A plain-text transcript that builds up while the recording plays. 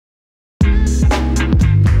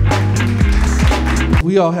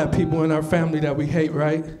we all have people in our family that we hate,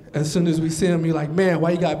 right? As soon as we see them, you're like, man,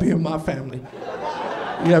 why you gotta be in my family?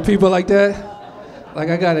 You got people like that? Like,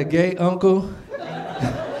 I got a gay uncle.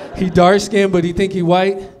 He dark-skinned, but he think he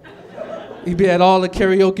white. He be at all the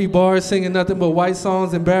karaoke bars singing nothing but white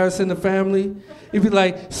songs, embarrassing the family. He'd be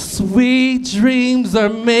like, sweet dreams are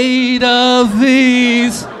made of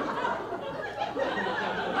these.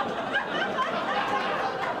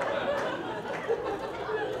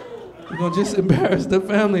 You're gonna just embarrass the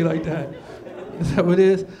family like that. Is that what it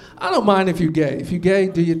is? I don't mind if you're gay. If you're gay,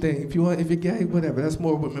 do your thing. If you're gay, whatever. That's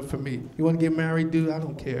more women for me. You want to get married, dude? I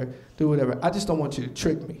don't care. Do whatever. I just don't want you to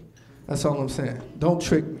trick me. That's all I'm saying. Don't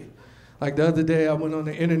trick me. Like the other day, I went on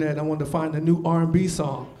the internet. I wanted to find a new R&B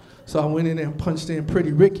song, so I went in there and punched in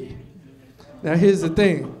Pretty Ricky. Now here's the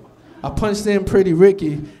thing. I punched in Pretty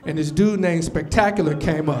Ricky, and this dude named Spectacular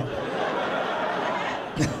came up.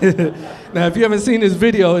 Now, if you haven't seen this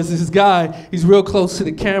video, it's this guy, he's real close to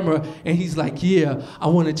the camera, and he's like, yeah, I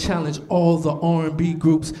want to challenge all the R&B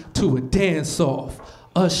groups to a dance-off.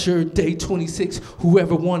 Usher, Day 26,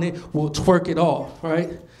 whoever won it will twerk it off,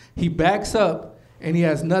 right? He backs up, and he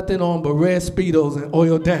has nothing on but red Speedos and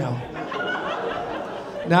oiled down.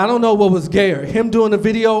 Now, I don't know what was gayer, him doing the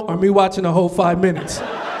video or me watching the whole 5 minutes.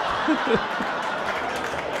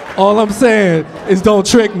 All I'm saying is don't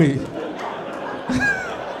trick me.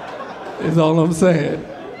 Is all I'm saying.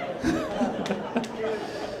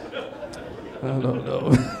 I don't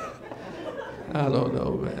know. I don't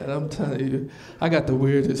know, man. I'm telling you, I got the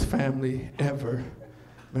weirdest family ever.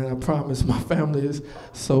 Man, I promise my family is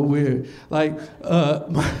so weird. Like, I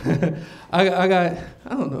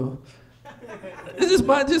don't know. It's just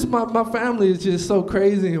my family is just so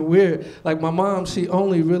crazy and weird. Like my mom, she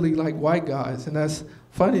only really liked white guys, and that's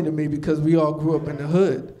funny to me because we all grew up in the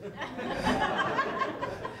hood.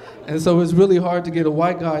 And so it's really hard to get a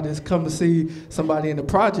white guy to come to see somebody in the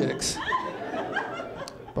projects.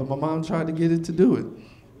 But my mom tried to get it to do it.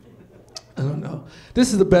 I don't know.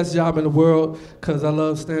 This is the best job in the world because I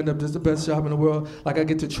love stand-up. This is the best job in the world. Like I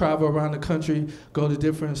get to travel around the country, go to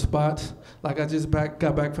different spots. Like I just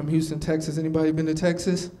got back from Houston, Texas. Anybody been to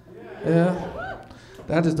Texas? Yeah?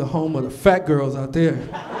 That is the home of the fat girls out there.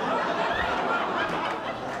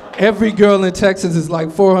 Every girl in Texas is like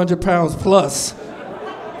 400 pounds plus.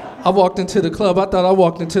 I walked into the club, I thought I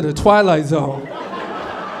walked into the Twilight Zone.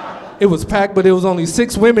 It was packed, but there was only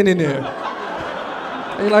 6 women in there.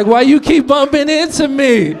 They're like, why you keep bumping into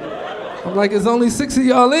me? I'm like, there's only 6 of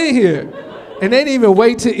y'all in here. And they didn't even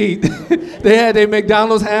wait to eat. They had their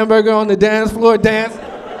McDonald's hamburger on the dance floor, dance.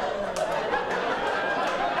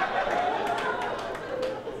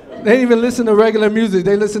 They didn't even listen to regular music.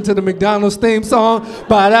 They listened to the McDonald's theme song.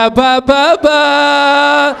 Ba-da-ba-ba-ba.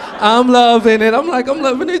 I'm loving it. I'm like, I'm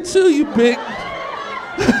loving it too, you big.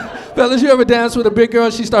 Fellas, you ever dance with a big girl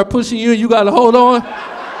and she start pushing you and you got to hold on?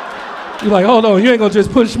 You're like, hold on, you ain't going to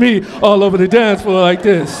just push me all over the dance floor like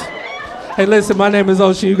this. Hey, listen, my name is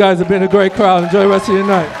Ocean. You guys have been a great crowd. Enjoy the rest of your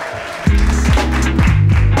night.